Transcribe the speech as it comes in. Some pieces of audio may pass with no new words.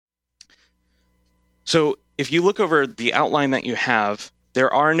So if you look over the outline that you have,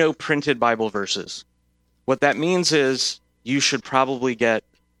 there are no printed Bible verses. What that means is you should probably get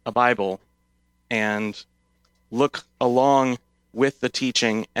a Bible and look along with the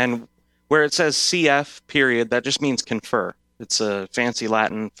teaching. And where it says CF period, that just means confer. It's a fancy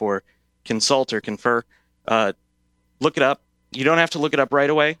Latin for consult or confer. Look it up. You don't have to look it up right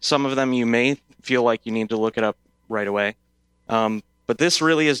away. Some of them you may feel like you need to look it up right away. But this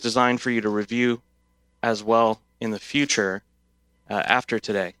really is designed for you to review as well in the future after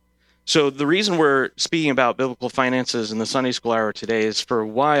today. So the reason we're speaking about biblical finances in the Sunday School Hour today is for a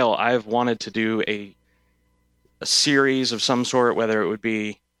while I've wanted to do a series of some sort, whether it would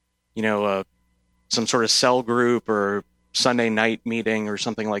be, some sort of cell group or Sunday night meeting or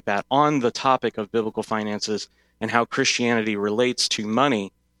something like that on the topic of biblical finances and how Christianity relates to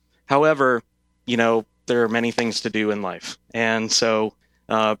money. However, there are many things to do in life. And so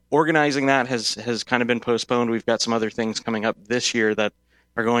organizing that has kind of been postponed. We've got some other things coming up this year that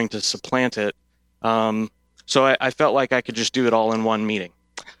are going to supplant it. So I felt like I could just do it all in one meeting.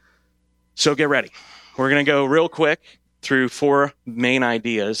 So get ready. We're going to go real quick through four main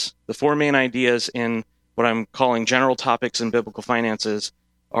ideas. The four main ideas in what I'm calling general topics in biblical finances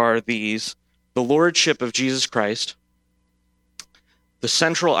are these: the lordship of Jesus Christ, the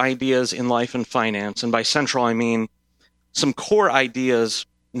central ideas in life and finance, and by central I mean some core ideas,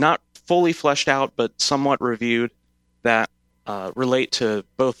 not fully fleshed out, but somewhat reviewed, that relate to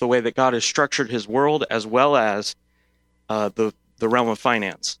both the way that God has structured his world as well as the realm of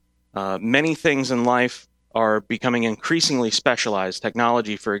finance. Many things in life are becoming increasingly specialized,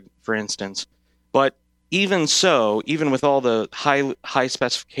 technology, for instance. But even so, even with all the high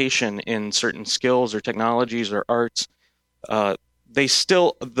specification in certain skills or technologies or arts,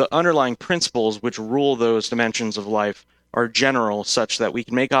 the underlying principles which rule those dimensions of life are general, such that we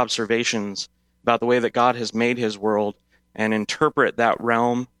can make observations about the way that God has made his world and interpret that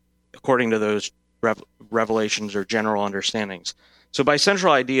realm according to those revelations or general understandings. So by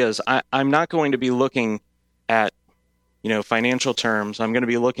central ideas, I'm not going to be looking at, financial terms. I'm going to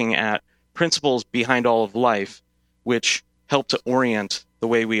be looking at principles behind all of life, which help to orient the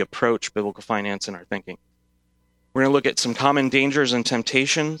way we approach biblical finance in our thinking. We're going to look at some common dangers and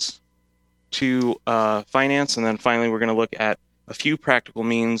temptations to finance, and then finally we're going to look at a few practical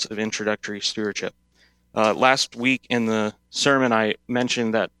means of introductory stewardship. Last week in the sermon, I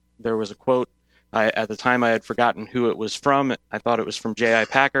mentioned that there was a quote. At the time, I had forgotten who it was from. I thought it was from J.I.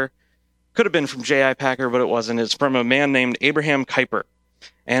 Packer. Could have been from J.I. Packer, but it wasn't. It's from a man named Abraham Kuyper.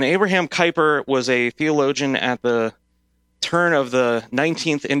 And Abraham Kuyper was a theologian at the turn of the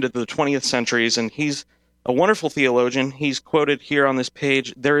 19th into the 20th centuries, and he's a wonderful theologian. He's quoted here on this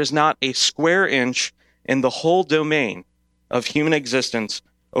page: "There is not a square inch in the whole domain of human existence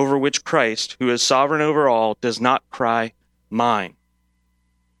over which Christ, who is sovereign over all, does not cry, 'Mine.'"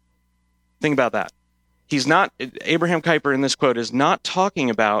 Think about that. Abraham Kuyper in this quote is not talking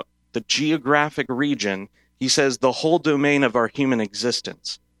about the geographic region. He says the whole domain of our human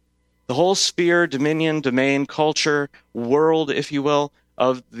existence. The whole sphere, dominion, domain, culture, world, if you will,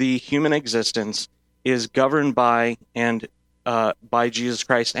 of the human existence is governed by Jesus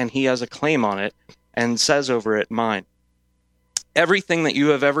Christ, and he has a claim on it and says over it, "Mine." Everything that you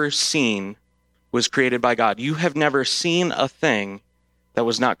have ever seen was created by God. You have never seen a thing that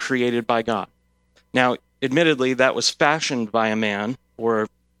was not created by God. Now, admittedly, that was fashioned by a man or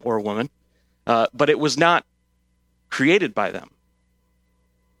a woman, but it was not created by them.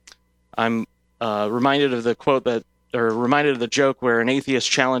 I'm reminded of the quote reminded of the joke where an atheist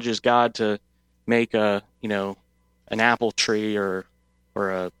challenges God to make an apple tree or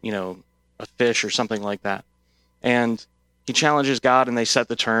a fish or something like that, and he challenges God, and they set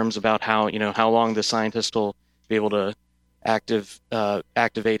the terms about how long the scientist will be able to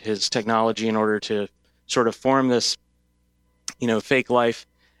activate his technology in order to sort of form this, fake life.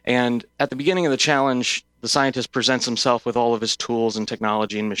 And at the beginning of the challenge, the scientist presents himself with all of his tools and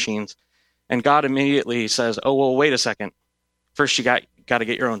technology and machines. And God immediately says, "Oh, well, wait a second. First, you got to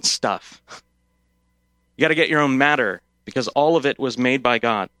get your own stuff. You got to get your own matter, because all of it was made by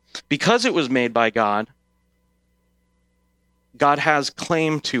God. Because it was made by God, God has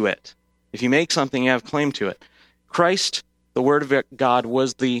claim to it. If you make something, you have claim to it. Christ, the Word of God,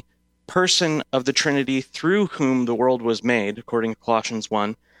 was the person of the Trinity through whom the world was made, according to Colossians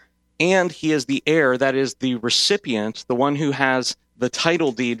 1, and he is the heir, that is the recipient, the one who has the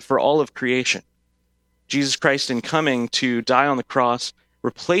title deed for all of creation. Jesus Christ, in coming to die on the cross,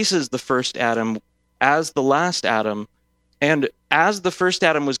 replaces the first Adam as the last Adam, and as the first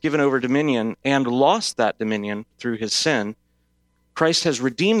Adam was given over dominion and lost that dominion through his sin, Christ has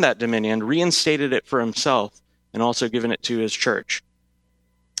redeemed that dominion, reinstated it for himself, and also given it to his church.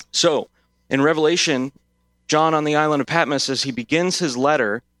 So, in Revelation, John on the island of Patmos, as he begins his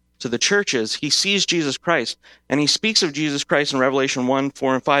letter to the churches, he sees Jesus Christ, and he speaks of Jesus Christ in Revelation 1,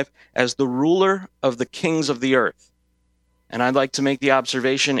 4, and 5 as the ruler of the kings of the earth. And I'd like to make the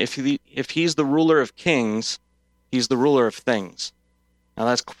observation, if he's the ruler of kings, he's the ruler of things.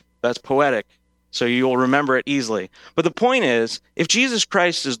 Now that's poetic, so you'll remember it easily. But the point is, if Jesus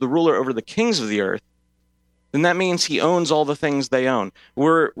Christ is the ruler over the kings of the earth, then that means he owns all the things they own.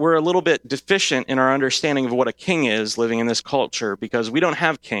 We're a little bit deficient in our understanding of what a king is living in this culture, because we don't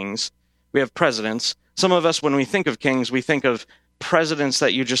have kings. We have presidents. Some of us, when we think of kings, we think of presidents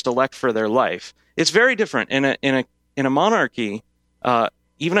that you just elect for their life. It's very different. In a monarchy,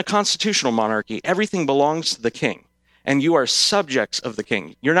 even a constitutional monarchy, everything belongs to the king, and you are subjects of the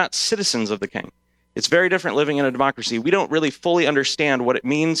king. You're not citizens of the king. It's very different living in a democracy. We don't really fully understand what it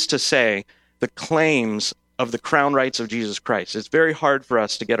means to say the claims of the crown rights of Jesus Christ. It's very hard for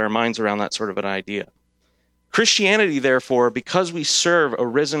us to get our minds around that sort of an idea. Christianity, therefore, because we serve a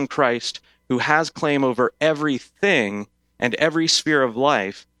risen Christ who has claim over everything and every sphere of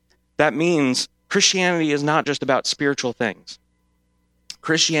life, that means Christianity is not just about spiritual things.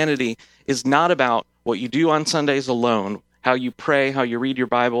 Christianity is not about what you do on Sundays alone, how you pray, how you read your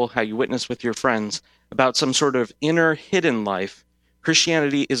Bible, how you witness with your friends, about some sort of inner hidden life.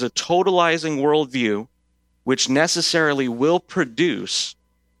 Christianity is a totalizing worldview which necessarily will produce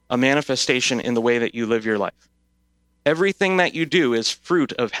a manifestation in the way that you live your life. Everything that you do is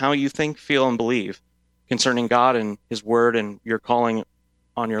fruit of how you think, feel, and believe concerning God and his word and your calling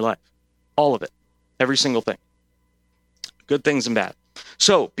on your life. All of it. Every single thing. Good things and bad.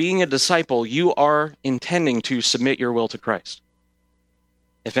 So, being a disciple, you are intending to submit your will to Christ.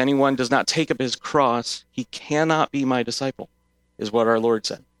 If anyone does not take up his cross, he cannot be my disciple, is what our Lord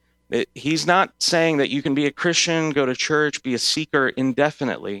said. He's not saying that you can be a Christian, go to church, be a seeker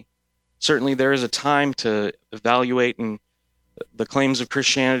indefinitely. Certainly there is a time to evaluate the claims of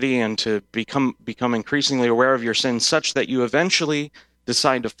Christianity and to become increasingly aware of your sins such that you eventually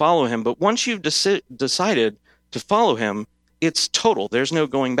decide to follow him. But once you've decided to follow him, it's total. There's no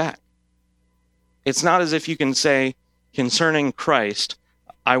going back. It's not as if you can say concerning Christ,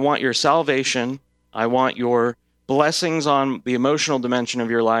 I want your salvation, I want your blessings on the emotional dimension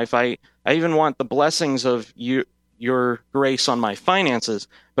of your life. I even want the blessings of your grace on my finances,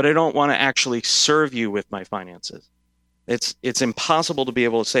 but I don't want to actually serve you with my finances. It's impossible to be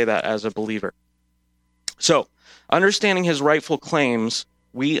able to say that as a believer. So, understanding his rightful claims,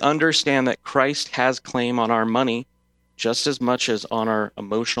 we understand that Christ has claim on our money just as much as on our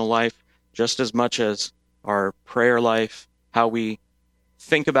emotional life, just as much as our prayer life, how we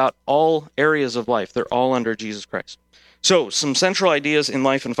think about all areas of life. They're all under Jesus Christ. So, some central ideas in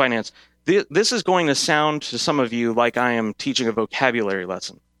life and finance. This is going to sound to some of you like I am teaching a vocabulary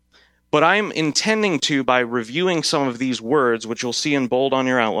lesson. But I'm intending to, by reviewing some of these words, which you'll see in bold on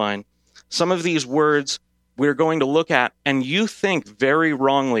your outline, some of these words we're going to look at, and you think very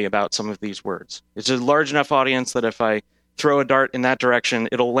wrongly about some of these words. It's a large enough audience that if I throw a dart in that direction,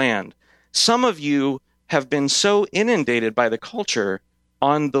 it'll land. Some of you have been so inundated by the culture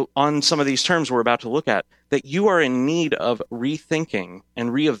on some of these terms we're about to look at, that you are in need of rethinking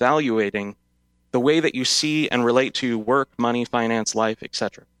and reevaluating the way that you see and relate to work, money, finance, life,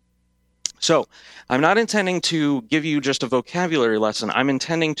 etc. So, I'm not intending to give you just a vocabulary lesson. I'm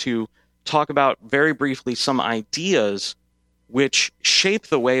intending to talk about very briefly some ideas which shape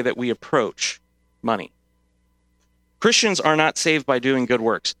the way that we approach money. Christians are not saved by doing good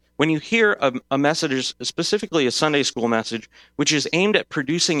works. When you hear a message, specifically a Sunday school message, which is aimed at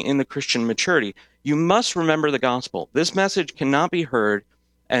producing in the Christian maturity, you must remember the gospel. This message cannot be heard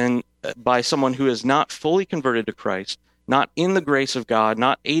by someone who is not fully converted to Christ, not in the grace of God,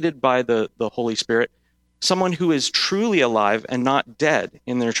 not aided by the Holy Spirit, someone who is truly alive and not dead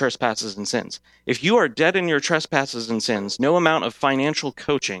in their trespasses and sins. If you are dead in your trespasses and sins, no amount of financial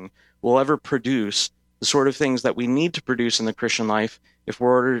coaching will ever produce the sort of things that we need to produce in the Christian life if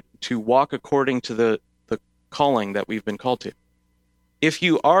we're ordered to walk according to the calling that we've been called to. If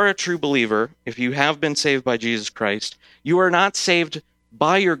you are a true believer, if you have been saved by Jesus Christ, you are not saved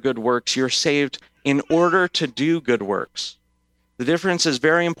by your good works, you're saved in order to do good works. The difference is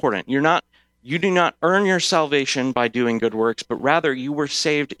very important. You do not earn your salvation by doing good works, but rather you were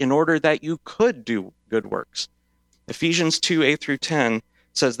saved in order that you could do good works. Ephesians 2, 8 through 10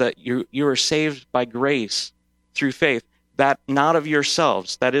 says that you are saved by grace through faith, that not of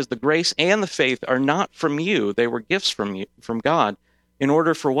yourselves. That is, the grace and the faith are not from you. They were gifts from God. In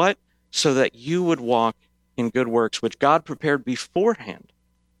order for what? So that you would walk in good works, which God prepared beforehand.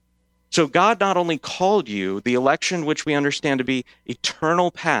 So God not only called you, the election which we understand to be eternal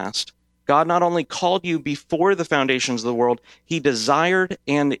past, God not only called you before the foundations of the world, he desired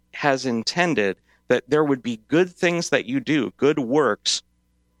and has intended that there would be good things that you do, good works.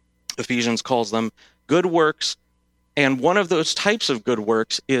 Ephesians calls them good works, and one of those types of good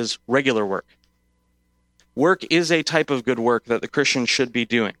works is regular work. Work is a type of good work that the Christian should be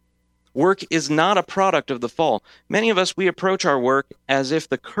doing. Work is not a product of the fall. Many of us, we approach our work as if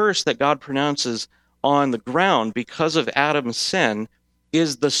the curse that God pronounces on the ground because of Adam's sin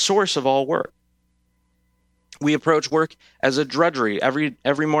is the source of all work. We approach work as a drudgery.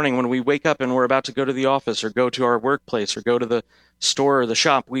 Every morning when we wake up and we're about to go to the office or go to our workplace or go to the store or the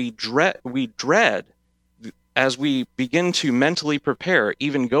shop, we dread as we begin to mentally prepare,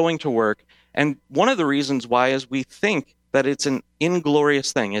 even going to work. And one of the reasons why is we think that it's an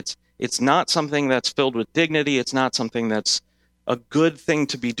inglorious thing. It's not something that's filled with dignity. It's not something that's a good thing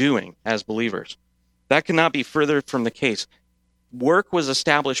to be doing as believers. That cannot be further from the case. Work was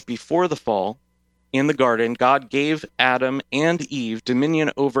established before the fall in the garden. God gave Adam and Eve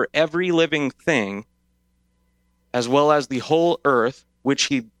dominion over every living thing, as well as the whole earth, which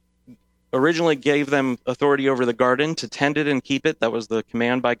he originally gave them authority over the garden to tend it and keep it. That was the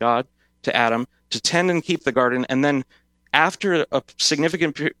command by God to Adam, to tend and keep the garden. And then after a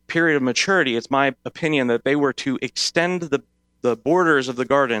significant period of maturity, it's my opinion that they were to extend the borders of the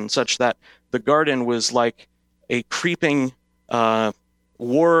garden such that the garden was like a creeping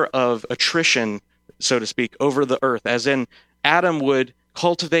war of attrition, so to speak, over the earth. As in, Adam would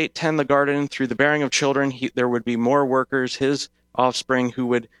cultivate, tend the garden through the bearing of children. There would be more workers, his offspring, who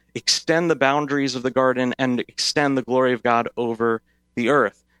would extend the boundaries of the garden and extend the glory of God over the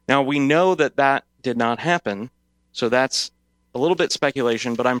earth. Now, we know that that did not happen, so that's a little bit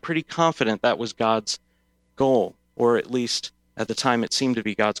speculation, but I'm pretty confident that was God's goal, or at least at the time it seemed to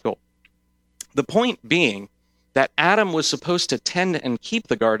be God's goal. The point being that Adam was supposed to tend and keep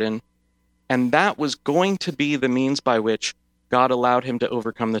the garden, and that was going to be the means by which God allowed him to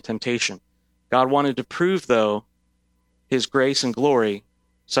overcome the temptation. God wanted to prove, though, his grace and glory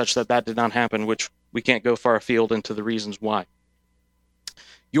such that that did not happen, which we can't go far afield into the reasons why.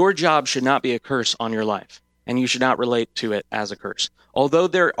 Your job should not be a curse on your life, and you should not relate to it as a curse. Although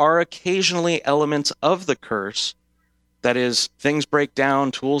there are occasionally elements of the curse, that is, things break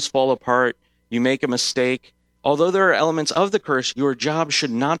down, tools fall apart, you make a mistake. Although there are elements of the curse, your job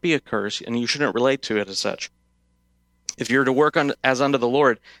should not be a curse, and you shouldn't relate to it as such. If you're to work as unto the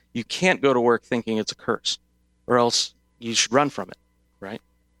Lord, you can't go to work thinking it's a curse, or else you should run from it, right?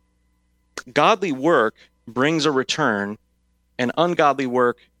 Godly work brings a return, and ungodly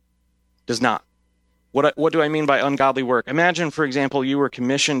work does not. What do I mean by ungodly work? Imagine, for example, you were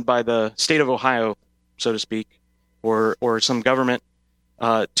commissioned by the state of Ohio, so to speak, or some government,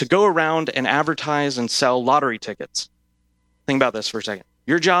 to go around and advertise and sell lottery tickets. Think about this for a second.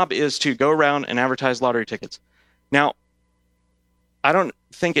 Your job is to go around and advertise lottery tickets. Now, I don't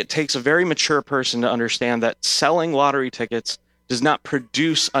think it takes a very mature person to understand that selling lottery tickets does not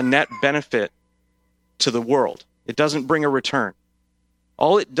produce a net benefit to the world. It doesn't bring a return.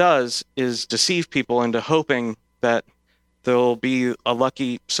 All it does is deceive people into hoping that there'll be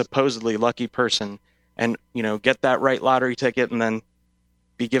a supposedly lucky person and, get that right lottery ticket and then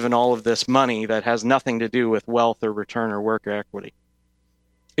be given all of this money that has nothing to do with wealth or return or work or equity.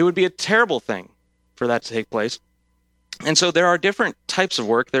 It would be a terrible thing for that to take place. And so there are different types of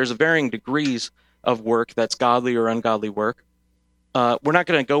work. There's varying degrees of work that's godly or ungodly work. We're not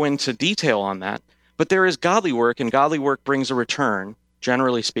going to go into detail on that, but there is godly work, and godly work brings a return,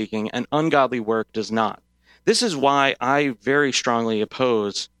 generally speaking, and ungodly work does not. This is why I very strongly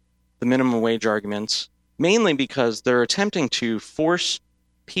oppose the minimum wage arguments, mainly because they're attempting to force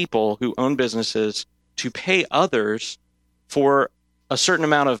people who own businesses to pay others for a certain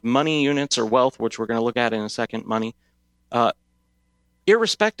amount of money units or wealth, which we're going to look at in a second, money,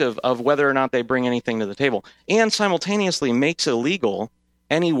 irrespective of whether or not they bring anything to the table, and simultaneously makes illegal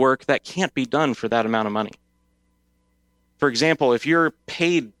any work that can't be done for that amount of money. For example, if you're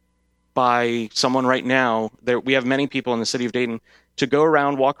paid by someone right now, we have many people in the city of Dayton to go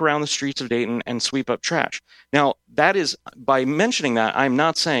around, walk around the streets of Dayton and sweep up trash. Now, that is, by mentioning that, I'm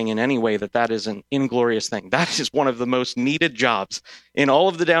not saying in any way that that is an inglorious thing. That is one of the most needed jobs in all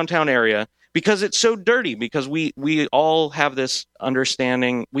of the downtown area because it's so dirty, because we all have this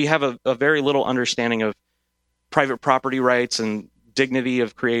understanding. We have a very little understanding of private property rights and dignity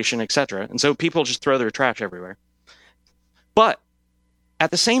of creation, etc. And so people just throw their trash everywhere. But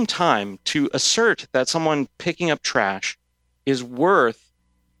at the same time, to assert that someone picking up trash is worth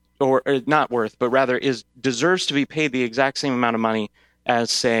or not worth, but rather deserves to be paid the exact same amount of money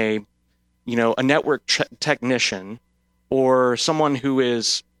as, say, a network technician or someone who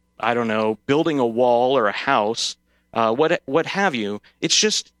is, I don't know, building a wall or a house, what have you.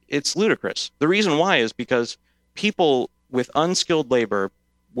 It's ludicrous. The reason why is because people with unskilled labor,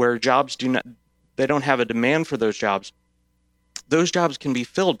 where jobs they don't have a demand for those jobs can be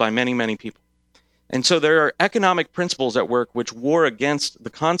filled by many, many people. And so there are economic principles at work which war against the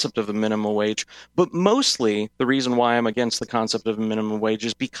concept of the minimum wage, but mostly the reason why I'm against the concept of a minimum wage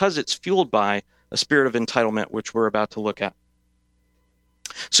is because it's fueled by a spirit of entitlement, which we're about to look at.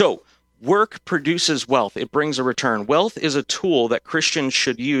 So, work produces wealth. It brings a return. Wealth is a tool that Christians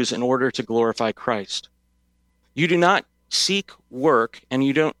should use in order to glorify Christ. You do not seek work, and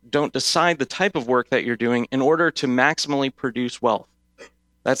you don't decide the type of work that you're doing in order to maximally produce wealth.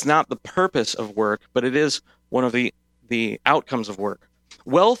 That's not the purpose of work, but it is one of the outcomes of work.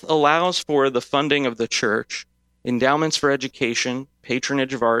 Wealth allows for the funding of the church, endowments for education,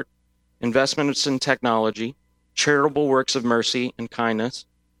 patronage of art, investments in technology, charitable works of mercy and kindness,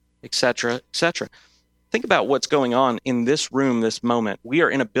 etc., etc. Think about what's going on in this room this moment. We are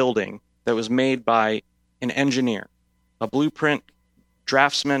in a building that was made by an engineer, a blueprint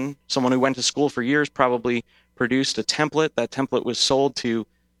draftsman, someone who went to school for years, probably produced a template. That template was sold to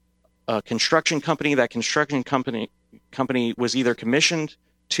a construction company. That construction company was either commissioned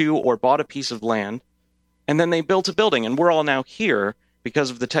to or bought a piece of land, and then they built a building, and we're all now here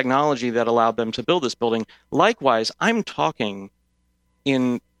because of the technology that allowed them to build this building. Likewise, I'm talking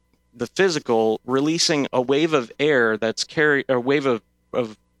in the physical, releasing a wave of air that's a wave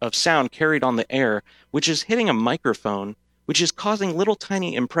of sound carried on the air, which is hitting a microphone, which is causing little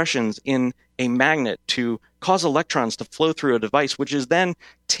tiny impressions in a magnet to cause electrons to flow through a device, which is then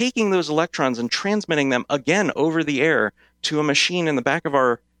taking those electrons and transmitting them again over the air to a machine in the back of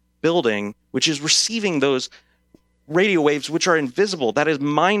our building, which is receiving those radio waves, which are invisible. That is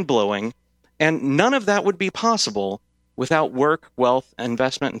mind-blowing, and none of that would be possible without work, wealth,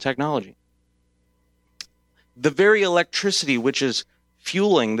 investment, and technology. The very electricity which is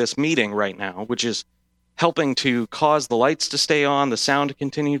fueling this meeting right now, which is helping to cause the lights to stay on, the sound to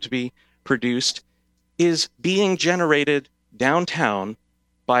continue to be produced, is being generated downtown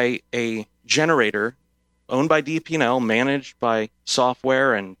by a generator owned by DP&L, managed by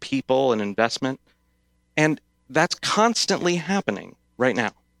software and people and investment. And that's constantly happening right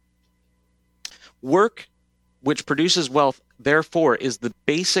now. Work, which produces wealth, therefore, is the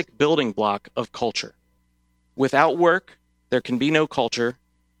basic building block of culture. Without work, there can be no culture,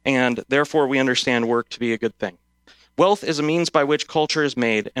 and therefore we understand work to be a good thing. Wealth is a means by which culture is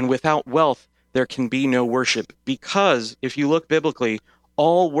made, and without wealth, there can be no worship, because if you look biblically,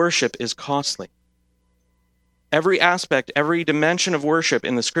 all worship is costly. Every aspect, every dimension of worship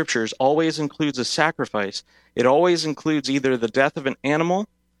in the scriptures always includes a sacrifice. It always includes either the death of an animal,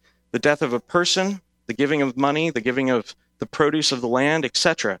 the death of a person, the giving of money, the giving of the produce of the land,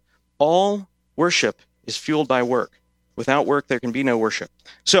 etc. All worship is fueled by work. Without work, there can be no worship.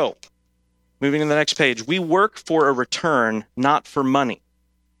 So, moving to the next page, we work for a return, not for money.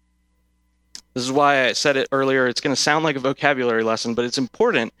 This is why I said it earlier. It's going to sound like a vocabulary lesson, but it's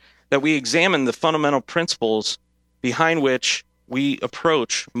important that we examine the fundamental principles behind which we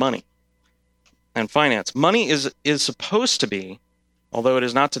approach money and finance. Money is supposed to be, although it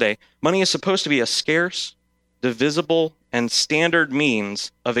is not today, money is supposed to be a scarce, divisible, and standard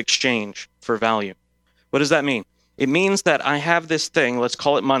means of exchange for value. What does that mean? It means that I have this thing, let's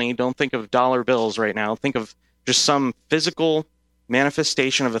call it money. Don't think of dollar bills right now. Think of just some physical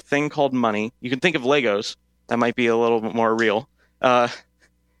manifestation of a thing called money. You can think of Legos. That might be a little bit more real. At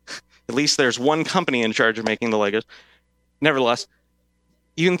least there's one company in charge of making the Legos. Nevertheless,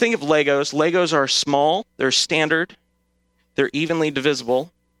 you can think of Legos. Legos are small, they're standard, they're evenly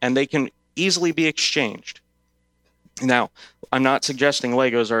divisible, and they can easily be exchanged. Now, I'm not suggesting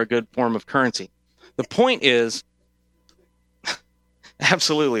Legos are a good form of currency. The point is,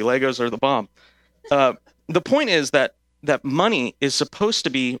 absolutely, Legos are the bomb. The point is that money is supposed to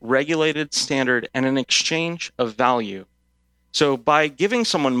be regulated, standard, and an exchange of value. So by giving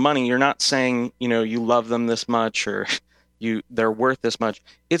someone money, you're not saying, you love them this much or they're worth this much.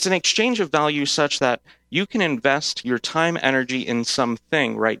 It's an exchange of value such that you can invest your time, energy in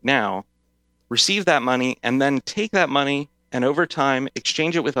something right now, receive that money, and then take that money and over time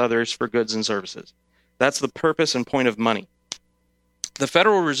exchange it with others for goods and services. That's the purpose and point of money. The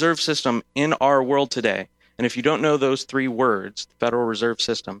Federal Reserve System in our world today, and if you don't know those three words, the Federal Reserve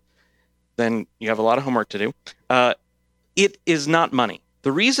System, then you have a lot of homework to do. It is not money.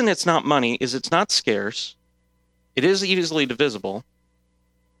 The reason it's not money is it's not scarce. It is easily divisible.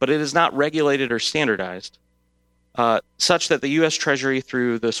 but it is not regulated or standardized, such that the U.S. Treasury,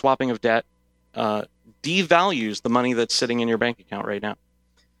 through the swapping of debt, devalues the money that's sitting in your bank account right now.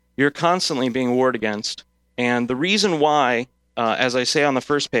 You're constantly being warred against, and the reason why, as I say on the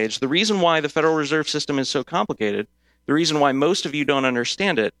first page, the reason why the Federal Reserve System is so complicated, the reason why most of you don't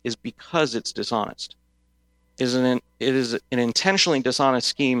understand it, is because it's dishonest. It is an intentionally dishonest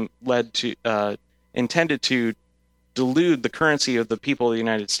scheme intended to dilute the currency of the people of the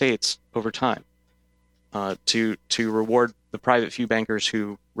United States over time, to reward the private few bankers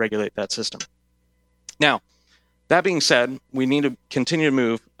who regulate that system. Now, that being said, we need to continue to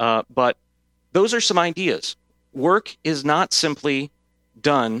move, but those are some ideas. Work is not simply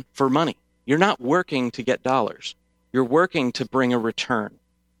done for money. You're not working to get dollars. You're working to bring a return.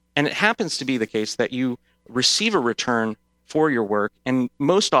 And it happens to be the case that you receive a return for your work, and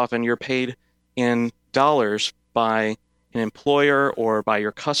most often you're paid in dollars by an employer or by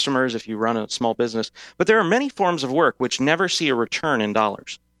your customers if you run a small business. But there are many forms of work which never see a return in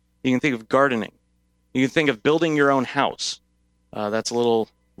dollars. You can think of gardening. You can think of building your own house. That's a little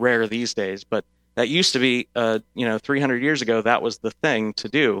rare these days, but that used to be, 300 years ago, that was the thing to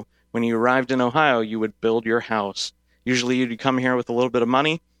do. When you arrived in Ohio, you would build your house. Usually you'd come here with a little bit of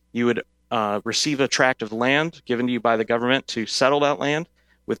money. You would receive a tract of land given to you by the government to settle that land,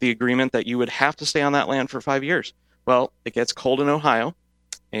 with the agreement that you would have to stay on that land for 5 years. Well, it gets cold in Ohio,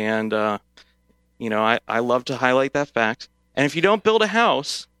 and I love to highlight that fact. And if you don't build a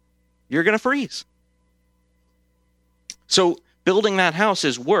house, you're going to freeze. So building that house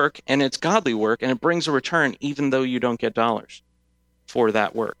is work, and it's godly work, and it brings a return even though you don't get dollars for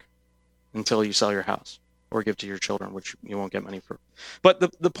that work until you sell your house or give to your children, which you won't get money for. But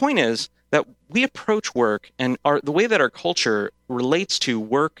the point is that we approach work, and the way that our culture relates to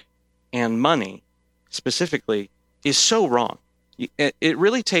work and money specifically is so wrong. It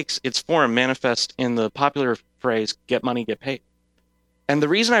really takes its form manifest in the popular phrase, get money, get paid. And the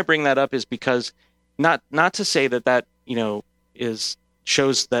reason I bring that up is because not to say that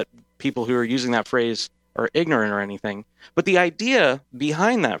shows that people who are using that phrase are ignorant or anything, but the idea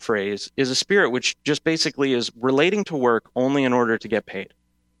behind that phrase is a spirit which just basically is relating to work only in order to get paid.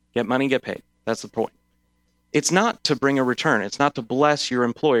 Get money, get paid. That's the point. It's not to bring a return. It's not to bless your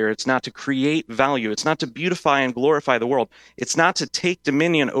employer. It's not to create value. It's not to beautify and glorify the world. It's not to take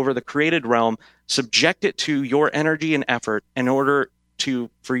dominion over the created realm, subject it to your energy and effort in order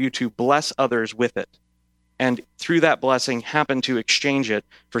for you to bless others with it. And through that blessing, happen to exchange it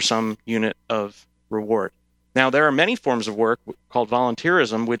for some unit of reward. Now, there are many forms of work called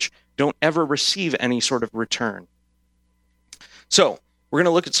volunteerism which don't ever receive any sort of return. So, we're going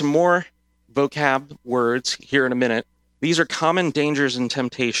to look at some more vocab words here in a minute. These are common dangers and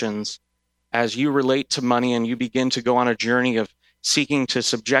temptations as you relate to money and you begin to go on a journey of seeking to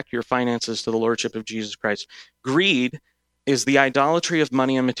subject your finances to the lordship of Jesus Christ. Greed is the idolatry of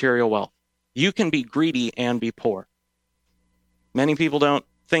money and material wealth. You can be greedy and be poor. Many people don't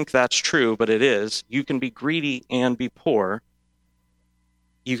think that's true, but it is. You can be greedy and be poor.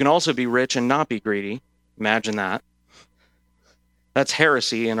 You can also be rich and not be greedy. Imagine that. That's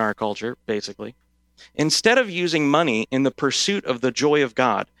heresy in our culture, basically. Instead of using money in the pursuit of the joy of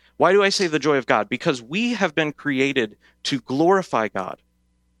God, why do I say the joy of God? Because we have been created to glorify God.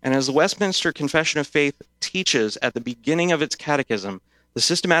 And as the Westminster Confession of Faith teaches at the beginning of its catechism, the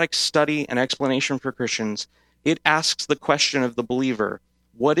systematic study and explanation for Christians, it asks the question of the believer,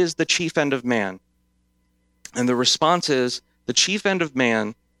 what is the chief end of man? And the response is, the chief end of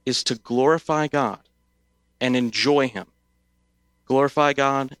man is to glorify God and enjoy him. Glorify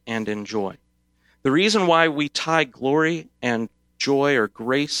God and enjoy. The reason why we tie glory and joy, or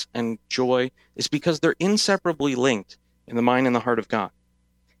grace and joy, is because they're inseparably linked in the mind and the heart of God.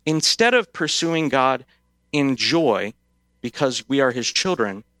 Instead of pursuing God in joy because we are his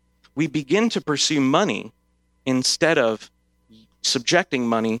children, we begin to pursue money instead of subjecting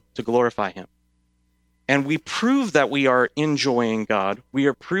money to glorify him. And we prove that we are enjoying God. We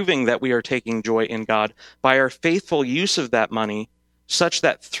are proving that we are taking joy in God by our faithful use of that money, such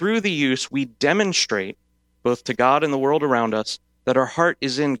that through the use we demonstrate, both to God and the world around us, that our heart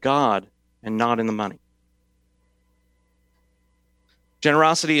is in God and not in the money.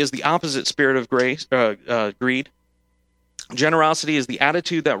 Generosity is the opposite spirit of greed. Generosity is the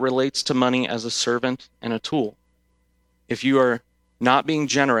attitude that relates to money as a servant and a tool. If you are not being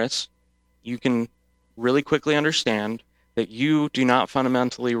generous, you can really quickly understand that you do not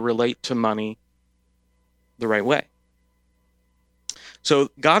fundamentally relate to money the right way.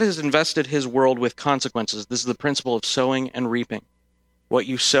 So God has invested his world with consequences. This is the principle of sowing and reaping. What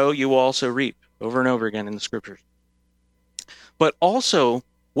you sow, you will also reap, over and over again in the scriptures. But also,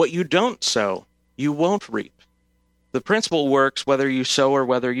 What you don't sow, you won't reap. The principle works whether you sow or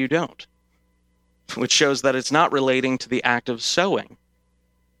whether you don't, which shows that it's not relating to the act of sowing,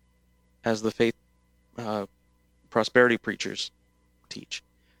 as the faith prosperity preachers teach.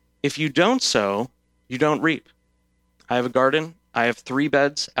 If you don't sow, you don't reap. I have a garden. I have 3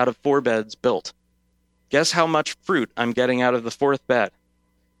 beds out of 4 beds built. Guess how much fruit I'm getting out of the 4th bed?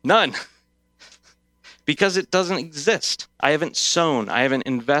 None. Because it doesn't exist. I haven't sown. I haven't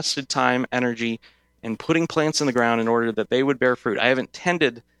invested time, energy in putting plants in the ground in order that they would bear fruit. I haven't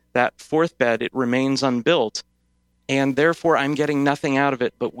tended that 4th bed. It remains unbuilt. And therefore, I'm getting nothing out of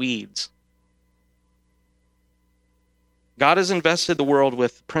it but weeds. God has invested the world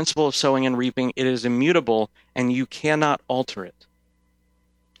with the principle of sowing and reaping. It is immutable, and you cannot alter it.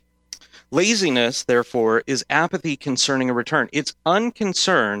 Laziness, therefore, is apathy concerning a return. It's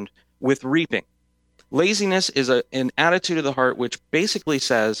unconcerned with reaping. Laziness is an attitude of the heart which basically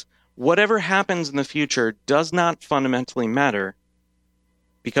says, whatever happens in the future does not fundamentally matter,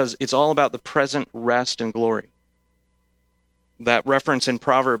 because it's all about the present rest and glory. That reference in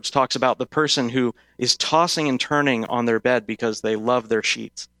Proverbs talks about the person who is tossing and turning on their bed because they love their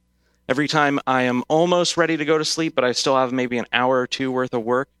sheets. Every time I am almost ready to go to sleep, but I still have maybe an hour or 2 worth of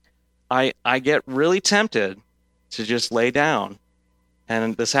work, I get really tempted to just lay down.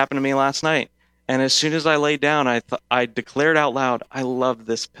 And this happened to me last night. And as soon as I laid down, I declared out loud, I love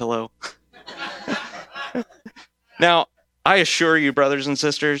this pillow. Now, I assure you, brothers and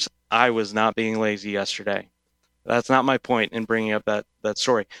sisters, I was not being lazy yesterday. That's not my point in bringing up that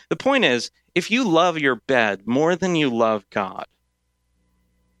story. The point is, if you love your bed more than you love God,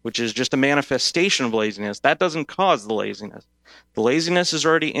 which is just a manifestation of laziness, that doesn't cause the laziness. The laziness is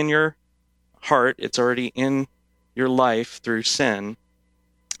already in your heart. It's already in your life through sin.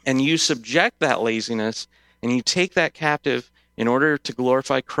 And you subject that laziness and you take that captive in order to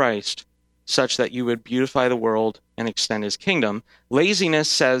glorify Christ, such that you would beautify the world and extend his kingdom. Laziness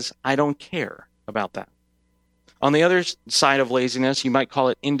says, I don't care about that. On the other side of laziness, you might call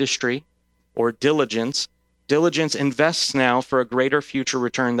it industry or diligence. Diligence invests now for a greater future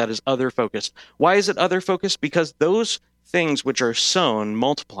return that is other-focused. Why is it other-focused? Because those things which are sown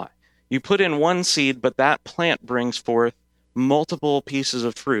multiply. You put in one seed, but that plant brings forth multiple pieces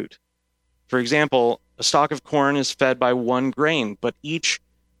of fruit. For example, a stalk of corn is fed by one grain, but each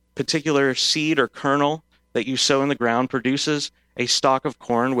particular seed or kernel that you sow in the ground produces a stalk of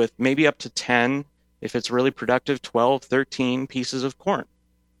corn with maybe up to 10, if it's really productive, 12, 13 pieces of corn.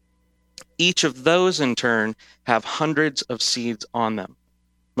 Each of those, in turn, have hundreds of seeds on them.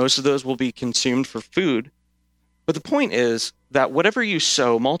 Most of those will be consumed for food. But the point is that whatever you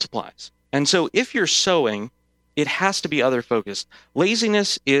sow multiplies. And so if you're sowing, it has to be other-focused.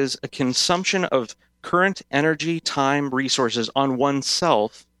 Laziness is a consumption of current energy, time, resources on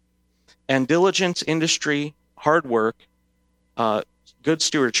oneself, and diligence, industry, hard work, good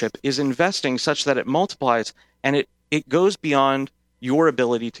stewardship is investing such that it multiplies and it goes beyond your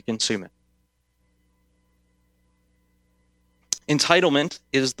ability to consume it. Entitlement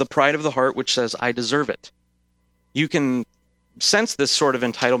is the pride of the heart which says, I deserve it. You can sense this sort of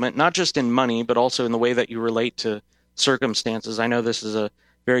entitlement, not just in money, but also in the way that you relate to circumstances. I know this is a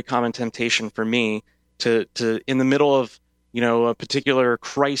very common temptation for me to in the middle of, a particular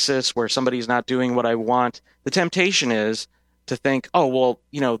crisis where somebody's not doing what I want. The temptation is to think, oh, well,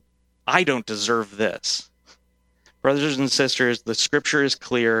 I don't deserve this. Brothers and sisters, the scripture is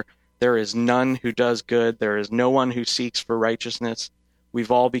clear. There is none who does good. There is no one who seeks for righteousness.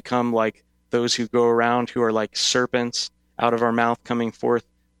 We've all become like those who go around who are like serpents, out of our mouth coming forth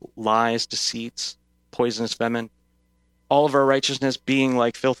lies, deceits, poisonous venom. All of our righteousness being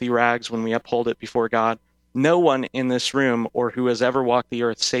like filthy rags when we uphold it before God. No one in this room or who has ever walked the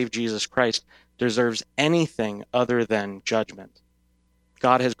earth save Jesus Christ deserves anything other than judgment.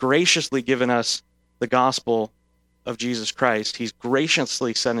 God has graciously given us the gospel of Jesus Christ. He's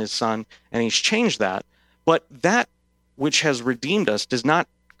graciously sent his son, and he's changed that. But that which has redeemed us does not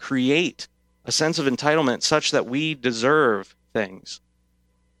create a sense of entitlement such that we deserve things.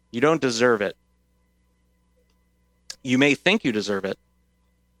 You don't deserve it. You may think you deserve it,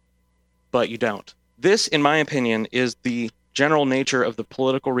 but you don't. This, in my opinion, is the general nature of the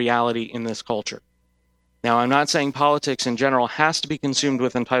political reality in this culture. Now, I'm not saying politics in general has to be consumed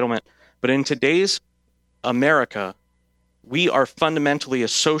with entitlement, but in today's America, we are fundamentally a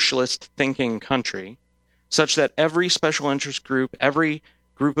socialist thinking country, such that every special interest group, every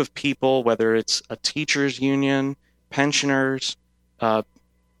group of people, whether it's a teachers union, pensioners,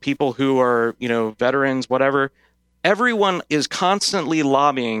 people who are, veterans, whatever, everyone is constantly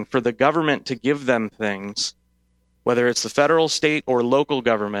lobbying for the government to give them things whether it's the federal, state, or local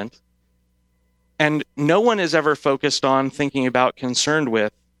government. And no one is ever focused on thinking about, concerned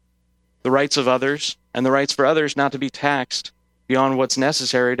with the rights of others and the rights for others not to be taxed beyond what's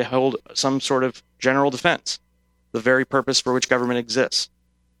necessary to hold some sort of general defense, the very purpose for which government exists.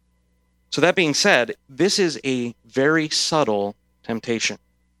 So that being said, this is a very subtle temptation.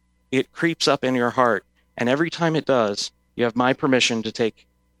 It creeps up in your heart, and every time it does, you have my permission to take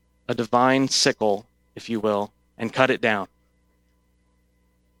a divine sickle, if you will, and cut it down.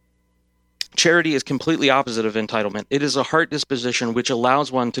 Charity is completely opposite of entitlement. It is a heart disposition which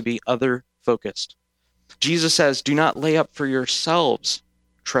allows one to be other-focused. Jesus says, do not lay up for yourselves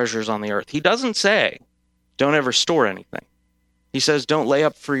treasures on the earth. He doesn't say, don't ever store anything. He says, don't lay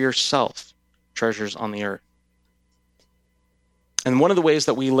up for yourself treasures on the earth. And one of the ways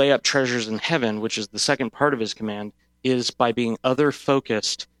that we lay up treasures in heaven, which is the second part of his command, is by being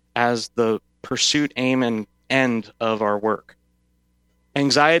other-focused as the pursuit, aim, and end of our work.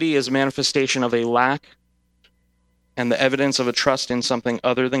 Anxiety is a manifestation of a lack and the evidence of a trust in something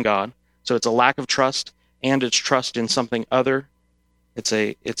other than God. So it's a lack of trust and it's trust in something other. It's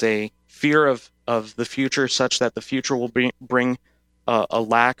a fear of the future, such that the future will bring a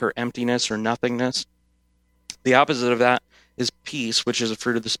lack or emptiness or nothingness. The opposite of that is peace, which is a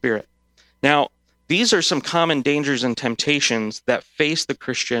fruit of the Spirit. Now, these are some common dangers and temptations that face the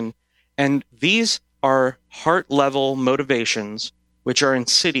Christian, and these are heart-level motivations which are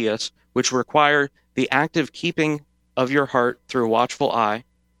insidious, which require the active keeping of your heart through a watchful eye,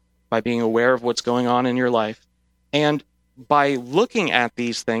 by being aware of what's going on in your life, and by looking at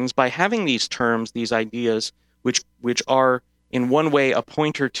these things, by having these terms, these ideas, which are in one way a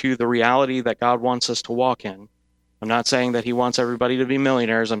pointer to the reality that God wants us to walk in. I'm not saying that he wants everybody to be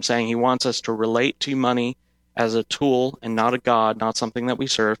millionaires. I'm saying he wants us to relate to money as a tool and not a God, not something that we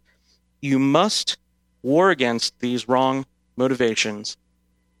serve. You must war against these wrong motivations,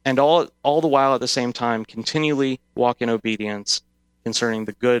 and all the while at the same time continually walk in obedience concerning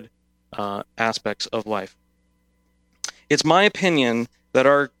the good aspects of life. It's my opinion that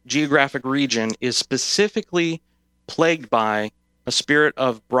our geographic region is specifically plagued by a spirit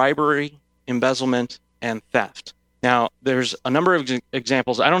of bribery, embezzlement, and theft. Now, there's a number of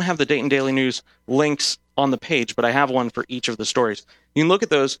examples. I don't have the Dayton Daily News links on the page, but I have one for each of the stories. You can look at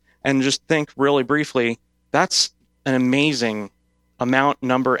those and just think really briefly, that's an amazing amount,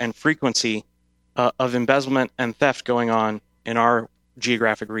 number, and frequency of embezzlement and theft going on in our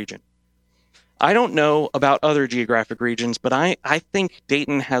geographic region. I don't know about other geographic regions, but I think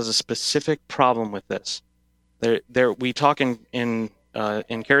Dayton has a specific problem with this. We talk in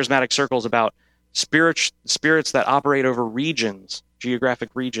charismatic circles about spirits that operate over regions,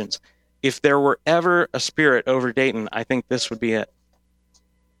 geographic regions. If there were ever a spirit over Dayton, I think this would be it.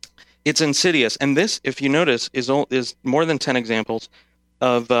 It's insidious, and this, if you notice, is more than 10 examples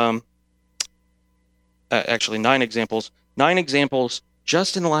of, actually 9 examples. 9 examples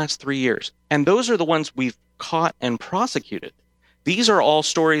just in the last 3 years. And those are the ones we've caught and prosecuted. These are all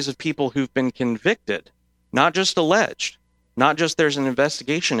stories of people who've been convicted, not just alleged, not just there's an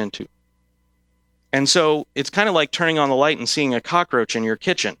investigation into. And so it's kind of like turning on the light and seeing a cockroach in your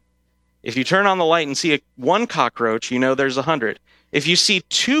kitchen. If you turn on the light and see one cockroach, you know there's 100. If you see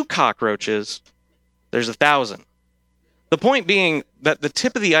 2 cockroaches, there's 1,000. The point being that the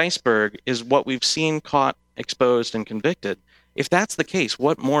tip of the iceberg is what we've seen, caught, exposed, and convicted. If that's the case,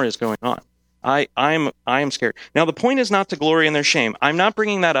 what more is going on? I am scared. Now, the point is not to glory in their shame. I'm not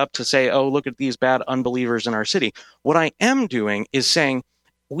bringing that up to say, oh, look at these bad unbelievers in our city. What I am doing is saying,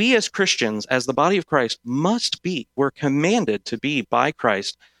 we as Christians, as the body of Christ, we're commanded to be by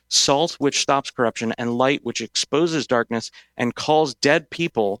Christ, salt which stops corruption, and light which exposes darkness and calls dead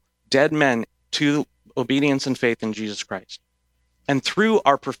people, dead men, to obedience and faith in Jesus Christ. And through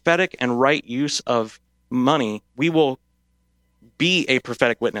our prophetic and right use of money, we will be a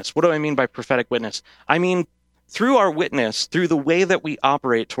prophetic witness. What do I mean by prophetic witness? I mean, through our witness, through the way that we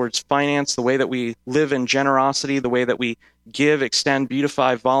operate towards finance, the way that we live in generosity, the way that we give, extend,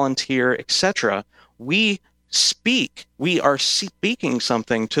 beautify, volunteer, etc., we are speaking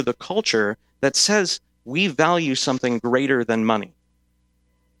something to the culture that says we value something greater than money.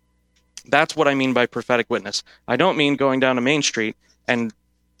 That's what I mean by prophetic witness. I don't mean going down to Main Street and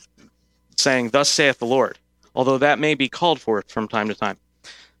saying, thus saith the Lord, although that may be called for from time to time.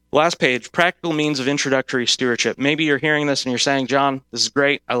 Last page, practical means of introductory stewardship. Maybe you're hearing this and you're saying, John, this is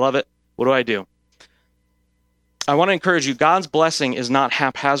great. I love it. What do I do? I want to encourage you, God's blessing is not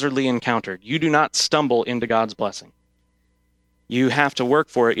haphazardly encountered. You do not stumble into God's blessing. You have to work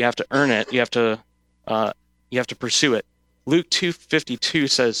for it. You have to earn it. You have to pursue it. Luke 2:52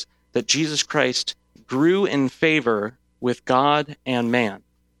 says that Jesus Christ grew in favor with God and man.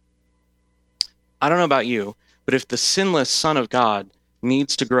 I don't know about you, but if the sinless Son of God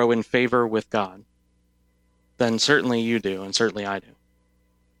needs to grow in favor with God, then certainly you do, and certainly I do.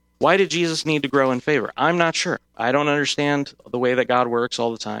 Why did Jesus need to grow in favor? I'm not sure. I don't understand the way that God works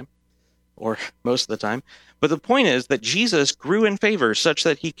all the time, or most of the time. But the point is that Jesus grew in favor such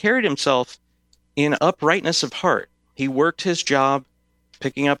that he carried himself in uprightness of heart. He worked his job,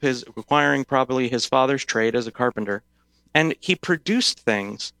 acquiring probably his father's trade as a carpenter, and he produced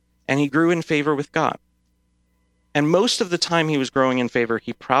things, and he grew in favor with God. And most of the time he was growing in favor,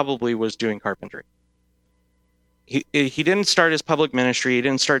 he probably was doing carpentry. He didn't start his public ministry, he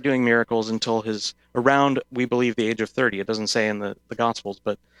didn't start doing miracles until around, we believe, the age of 30. It doesn't say in the Gospels,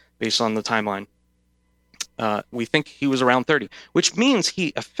 but based on the timeline, we think he was around 30, which means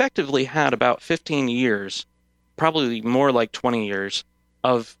he effectively had about 15 years, probably more like 20 years,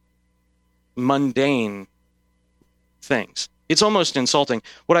 of mundane things. It's almost insulting.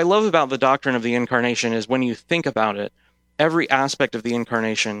 What I love about the doctrine of the incarnation is when you think about it, every aspect of the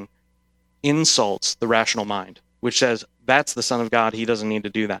incarnation insults the rational mind, which says, that's the Son of God, he doesn't need to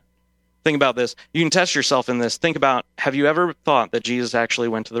do that. Think about this. You can test yourself in this. Think about, have you ever thought that Jesus actually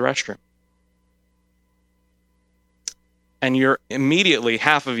went to the restroom? And you're immediately,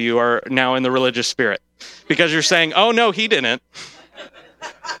 half of you are now in the religious spirit, because you're saying, oh no, he didn't.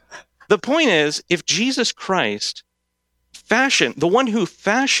 The point is, if Jesus Christ the one who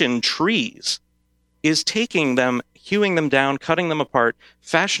fashioned trees, is taking them, hewing them down, cutting them apart,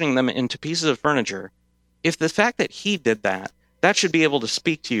 fashioning them into pieces of furniture, if the fact that he did that, that should be able to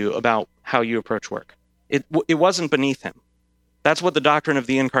speak to you about how you approach work. It wasn't beneath him. That's what the doctrine of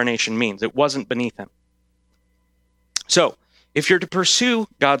the incarnation means. It wasn't beneath him. So, if you're to pursue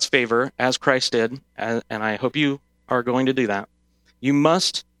God's favor, as Christ did, and I hope you are going to do that, you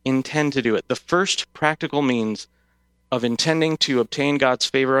must intend to do it. The first practical means of intending to obtain God's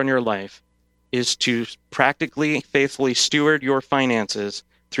favor on your life is to practically, faithfully steward your finances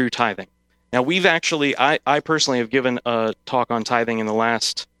through tithing. Now, I personally have given a talk on tithing in the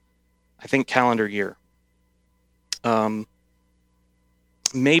last, I think, calendar year.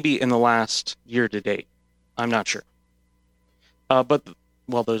 Maybe in the last year to date. I'm not sure. But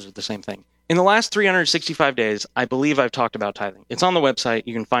those are the same thing. In the last 365 days, I believe I've talked about tithing. It's on the website.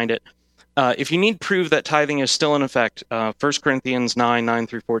 You can find it. If you need proof that tithing is still in effect, 1 Corinthians 9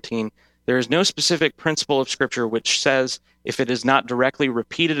 through 14, there is no specific principle of Scripture which says if it is not directly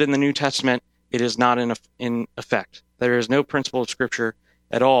repeated in the New Testament, it is not in effect. There is no principle of Scripture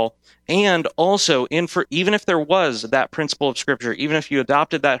at all. And also, even if there was that principle of Scripture, even if you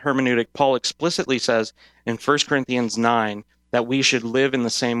adopted that hermeneutic, Paul explicitly says in 1 Corinthians 9 that we should live in the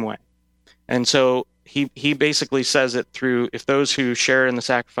same way. And so he basically says it through, if those who share in the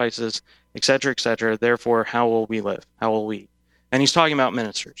sacrifices, etc., therefore, how will we live? How will we? And he's talking about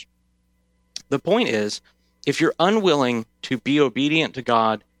ministers. The point is, if you're unwilling to be obedient to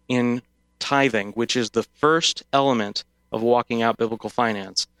God in tithing, which is the first element of walking out biblical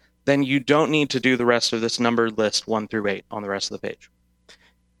finance, then you don't need to do the rest of this numbered list 1 through 8 on the rest of the page.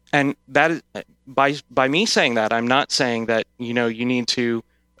 And that is, by me saying that, I'm not saying that, you need to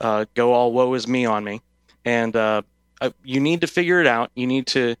go all woe is me on me. And you need to figure it out. You need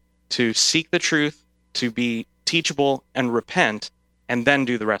to seek the truth, to be teachable and repent, and then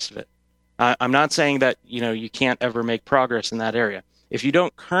do the rest of it. I'm not saying that, you can't ever make progress in that area. If you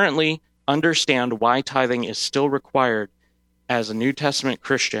don't currently understand why tithing is still required as a New Testament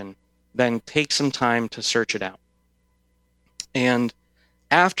Christian, then take some time to search it out. And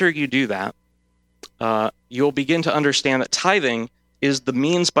after you do that, you'll begin to understand that tithing is the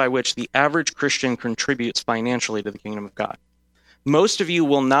means by which the average Christian contributes financially to the kingdom of God. Most of you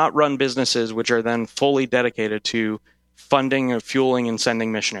will not run businesses which are then fully dedicated to funding or fueling and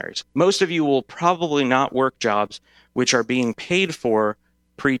sending missionaries. Most of you will probably not work jobs which are being paid for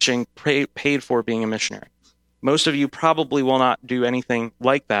preaching, paid for being a missionary. Most of you probably will not do anything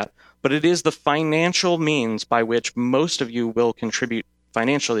like that, but it is the financial means by which most of you will contribute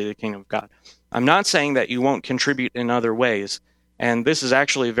financially to the kingdom of God. I'm not saying that you won't contribute in other ways, and this is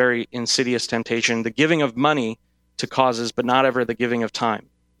actually a very insidious temptation, the giving of money to causes, but not ever the giving of time.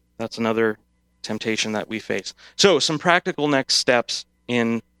 That's another temptation that we face. So, some practical next steps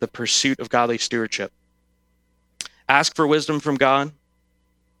in the pursuit of godly stewardship. Ask for wisdom from God.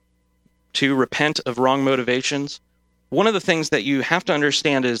 2, repent of wrong motivations. One of the things that you have to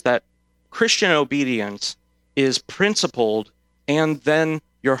understand is that Christian obedience is principled, and then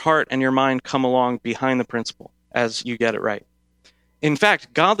your heart and your mind come along behind the principle as you get it right. In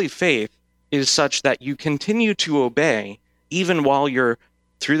fact, godly faith is such that you continue to obey even while you're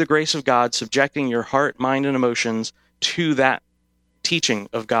through the grace of God, subjecting your heart, mind, and emotions to that teaching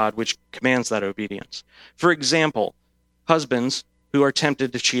of God, which commands that obedience. For example, husbands who are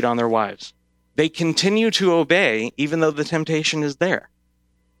tempted to cheat on their wives. They continue to obey even though the temptation is there,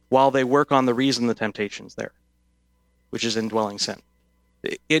 while they work on the reason the temptation is there, which is indwelling sin.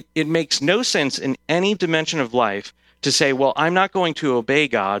 It makes no sense in any dimension of life to say, well, I'm not going to obey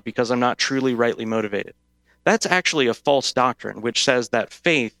God because I'm not truly rightly motivated. That's actually a false doctrine, which says that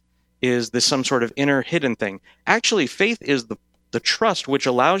faith is some sort of inner hidden thing. Actually, faith is the trust which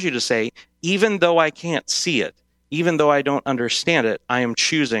allows you to say, even though I can't see it, even though I don't understand it, I am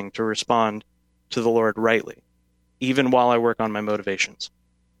choosing to respond to the Lord rightly, even while I work on my motivations.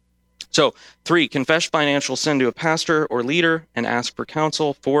 So, 3, confess financial sin to a pastor or leader and ask for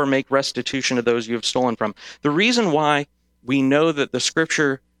counsel. 4, make restitution to those you have stolen from. The reason why we know that the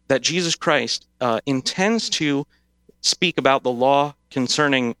scripture, that Jesus Christ intends to speak about the law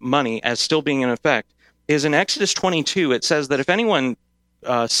concerning money as still being in effect, is in Exodus 22, it says that if anyone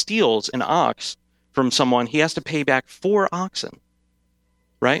steals an ox from someone, he has to pay back 4 oxen,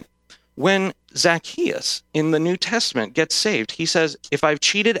 right? When Zacchaeus in the New Testament gets saved, he says, if I've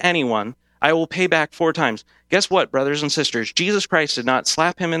cheated anyone, I will pay back 4 times. Guess what, brothers and sisters? Jesus Christ did not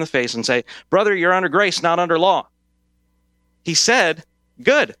slap him in the face and say, brother, you're under grace, not under law. He said,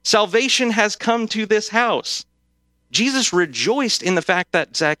 good, salvation has come to this house. Jesus rejoiced in the fact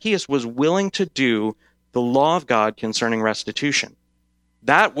that Zacchaeus was willing to do the law of God concerning restitution.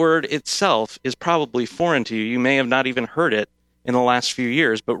 That word itself is probably foreign to you. You may have not even heard it in the last few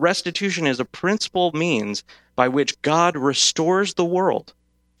years, but restitution is a principal means by which God restores the world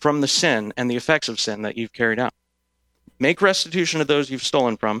from the sin and the effects of sin that you've carried out. Make restitution to those you've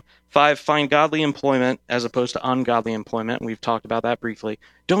stolen from. 5, find godly employment as opposed to ungodly employment. We've talked about that briefly.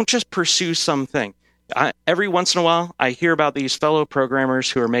 Don't just pursue something. Every once in a while, I hear about these fellow programmers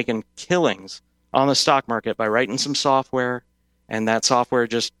who are making killings on the stock market by writing some software, and that software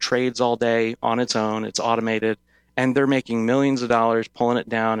just trades all day on its own. It's automated, and they're making millions of dollars, pulling it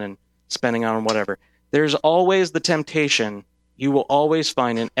down and spending on whatever. There's always the temptation. You will always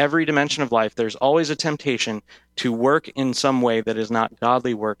find in every dimension of life, there's always a temptation to work in some way that is not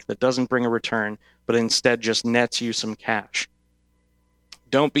godly work, that doesn't bring a return, but instead just nets you some cash.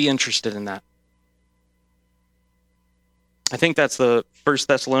 Don't be interested in that. I think that's the 1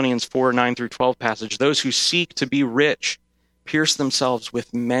 Thessalonians 4, 9 through 12 passage. Those who seek to be rich pierce themselves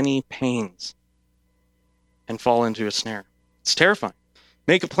with many pains and fall into a snare. It's terrifying.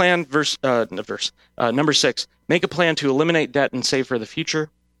 Make a plan, number 6, make a plan to eliminate debt and save for the future.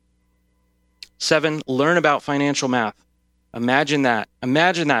 7, learn about financial math. Imagine that.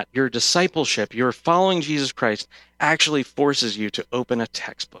 Imagine that your discipleship, your following Jesus Christ, actually forces you to open a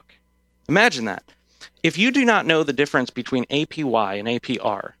textbook. Imagine that. If you do not know the difference between APY and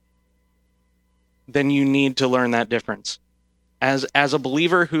APR, then you need to learn that difference. As a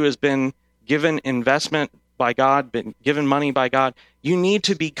believer who has been given investment by God, been given money by God, you need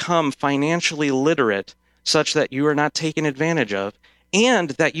to become financially literate such that you are not taken advantage of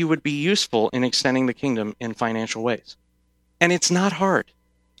and that you would be useful in extending the kingdom in financial ways. And it's not hard.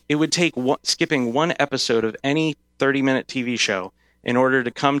 It would take skipping one episode of any 30-minute TV show in order to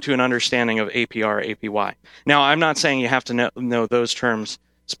come to an understanding of APR, APY. Now, I'm not saying you have to know those terms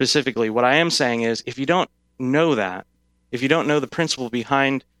specifically. What I am saying is if you don't know that, if you don't know the principle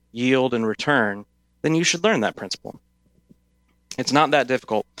behind yield and return, then you should learn that principle. It's not that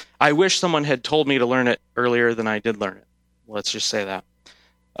difficult. I wish someone had told me to learn it earlier than I did learn it. Let's just say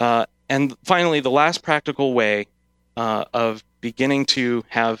that. And finally, the last practical way of beginning to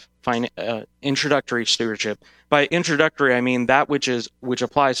have introductory stewardship. By introductory, I mean that which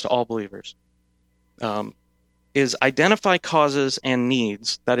applies to all believers, is identify causes and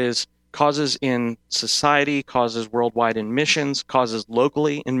needs, that is, causes in society, causes worldwide in missions, causes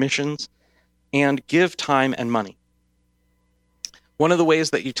locally in missions, and give time and money. One of the ways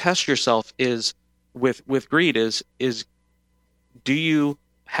that you test yourself is with greed is do you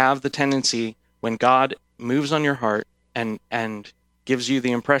have the tendency when God moves on your heart and gives you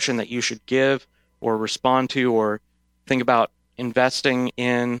the impression that you should give or respond to or think about investing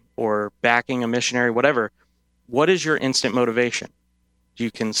in or backing a missionary, whatever, what is your instant motivation? Do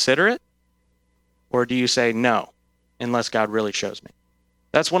you consider it? Or do you say no, unless God really shows me?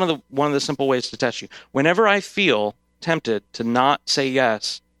 That's one of the simple ways to test you. Whenever I feel tempted to not say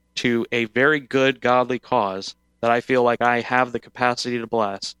yes to a very good godly cause that I feel like I have the capacity to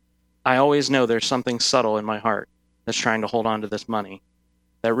bless, I always know there's something subtle in my heart that's trying to hold on to this money.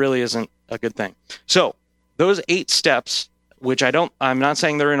 That really isn't a good thing. So those 8 steps, which I'm not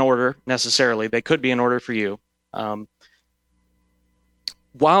saying they're in order necessarily. They could be in order for you.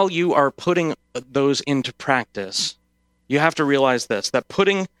 while you are putting those into practice, you have to realize this, that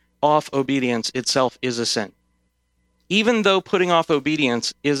putting off obedience itself is a sin. Even though putting off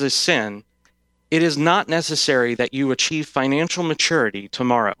obedience is a sin, it is not necessary that you achieve financial maturity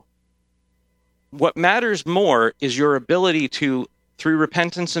tomorrow. What matters more is your ability to, through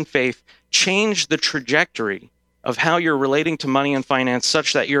repentance and faith, change the trajectory of how you're relating to money and finance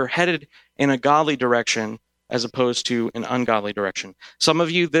such that you're headed in a godly direction as opposed to an ungodly direction. Some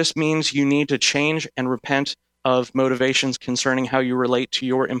of you, this means you need to change and repent of motivations concerning how you relate to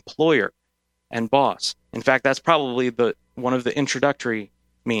your employer and boss. In fact, that's probably one of the introductory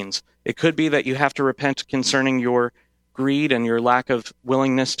means. It could be that you have to repent concerning your greed and your lack of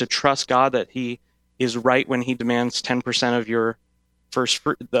willingness to trust God that He is right when He demands 10% of your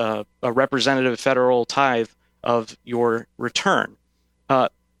a representative federal tithe of your return.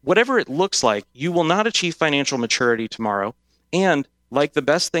 Whatever it looks like, you will not achieve financial maturity tomorrow. And like the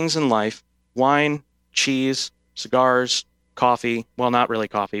best things in life, wine, cheese, cigars, coffee, well, not really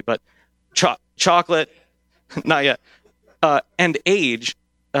coffee, but chocolate, not yet, and age,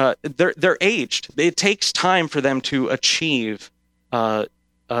 they're aged. It takes time for them to achieve a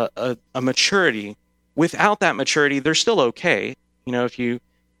maturity. Without that maturity, they're still okay. You know, if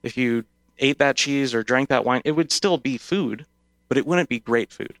you ate that cheese or drank that wine, it would still be food, but it wouldn't be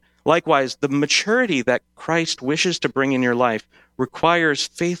great food. Likewise, the maturity that Christ wishes to bring in your life requires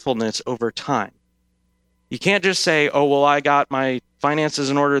faithfulness over time. You can't just say, oh, well, I got my finances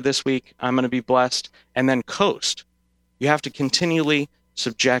in order this week, I'm going to be blessed, and then coast. You have to continually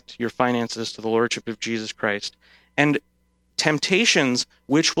subject your finances to the Lordship of Jesus Christ. And temptations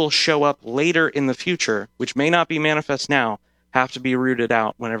which will show up later in the future, which may not be manifest now, have to be rooted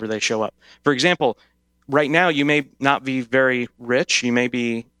out whenever they show up. For example, right now you may not be very rich, you may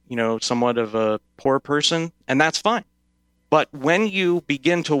be, somewhat of a poor person, and that's fine. But when you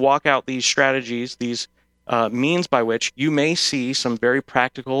begin to walk out these strategies, these means by which you may see some very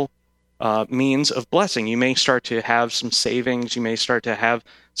practical means of blessing. You may start to have some savings, you may start to have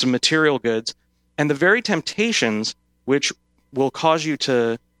some material goods, and the very temptations which will cause you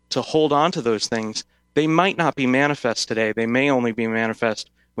to hold on to those things, they might not be manifest today. They may only be manifest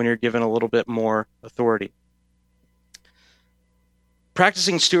when you're given a little bit more authority.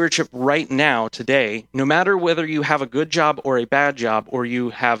 Practicing stewardship right now, today, no matter whether you have a good job or a bad job, or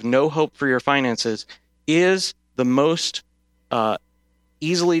you have no hope for your finances, is the most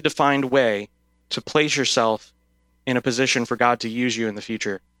easily defined way to place yourself in a position for God to use you in the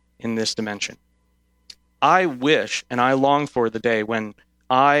future in this dimension. I wish and I long for the day when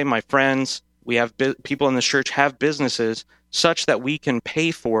I, my friends, we have people in this church have businesses such that we can pay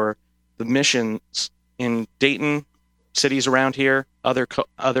for the missions in Dayton, cities around here,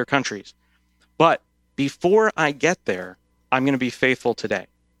 other countries. But before I get there, I'm going to be faithful today.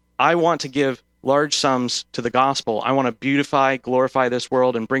 I want to give large sums to the gospel. I want to beautify, glorify this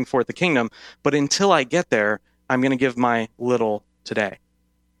world, and bring forth the kingdom. But until I get there, I'm going to give my little today.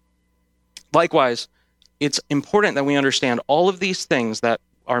 Likewise, it's important that we understand all of these things that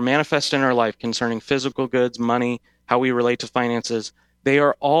are manifest in our life concerning physical goods, money, how we relate to finances. They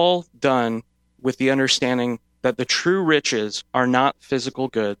are all done with the understanding that the true riches are not physical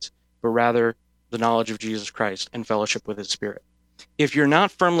goods, but rather the knowledge of Jesus Christ and fellowship with His Spirit. If you're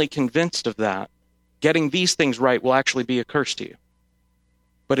not firmly convinced of that, getting these things right will actually be a curse to you.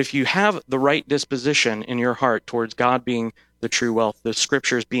 But if you have the right disposition in your heart towards God being the true wealth, the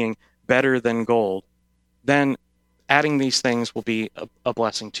scriptures being better than gold, then adding these things will be a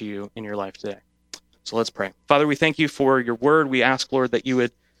blessing to you in your life today. So let's pray. Father, we thank you for your word. We ask, Lord, that you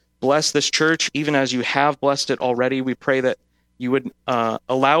would bless this church, even as you have blessed it already. We pray that you would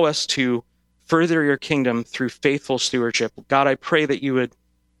allow us to further your kingdom through faithful stewardship. God, I pray that you would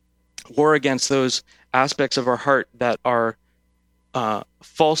war against those aspects of our heart that are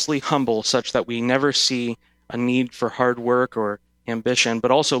falsely humble, such that we never see a need for hard work or ambition,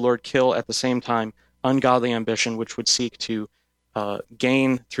 but also, Lord, kill at the same time ungodly ambition, which would seek to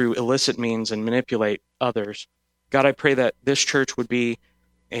gain through illicit means and manipulate others. God, I pray that this church would be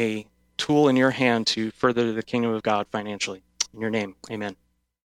a tool in your hand to further the kingdom of God financially. In your name, amen.